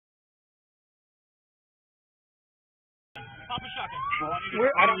Pop a shotgun.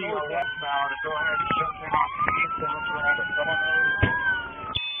 I don't know what's westbound. Go ahead and shut in on eastbound traffic. Someone knows.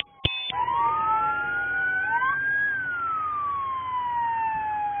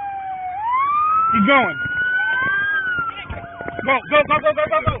 Keep going. Go. He's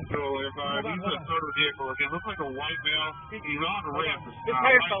in the motor vehicle again. Looks like a white male. He's on the ramp. His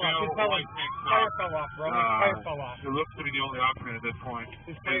tire fell off. Tire fell off, bro. His tire fell off. It looks to be the only occupant at this point.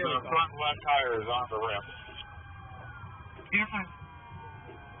 His front left tire is on the ramp. He's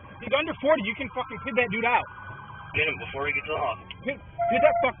under 40. You can fucking pin that dude out. Get him before he gets off. Hit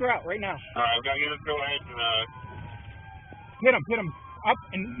that fucker out right now. All right, I've got you. Let's go ahead and Hit him. Up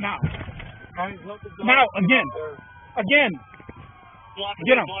and now. guys, let the dog Now, again.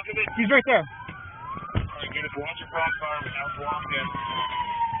 Get him. He's right there. All right, get us. Watch your crossfire without blocking.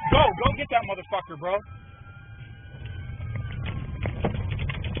 Go get that motherfucker, bro.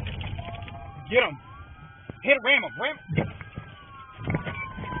 Get him. Ram him.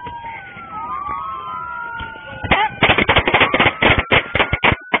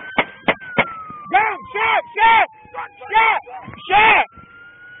 Down! Shot!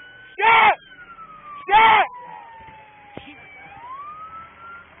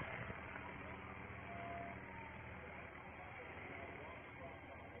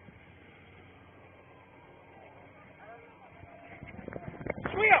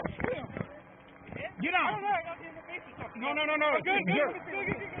 Squeal! Get out! No. Good.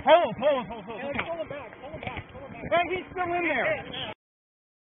 Hold. Pull him back. Man, he's still in there.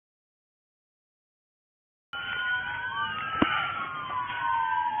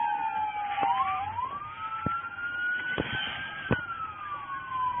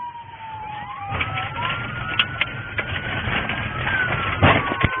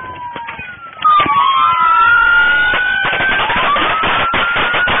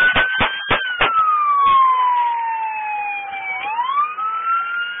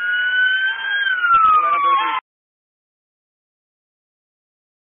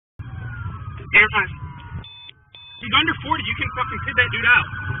 He's under 40. You can fucking pin that dude out.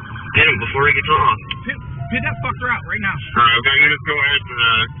 Get him before he gets off. Pin that fucker out right now. All right, I've got you. Let's go ahead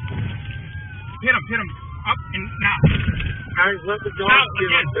and Hit him. Up and now. guys, let the dog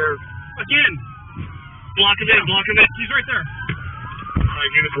get up there. Again. Block him in. He's right there. All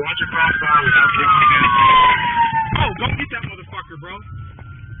right, get us. Watch your crossfire without blocking. Go get that motherfucker, bro.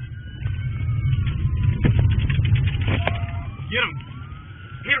 Get him.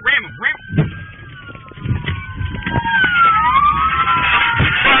 Ram him.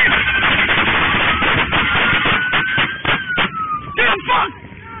 Get him, fuck!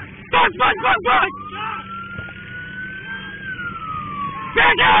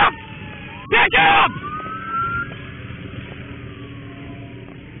 Back up!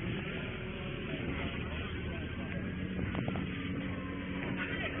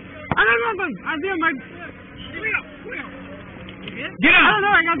 I don't know, I feel my... Get out! I don't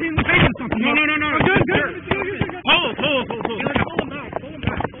know, I got hit in the face or something. No. Good. Hold. Pull him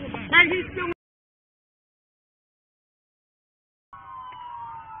back. Hey, he's still...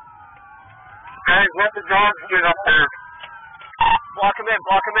 Guys, let the dogs get up there. Block him in.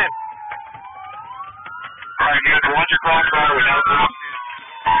 All right, guys, watch your crossfire without blocking.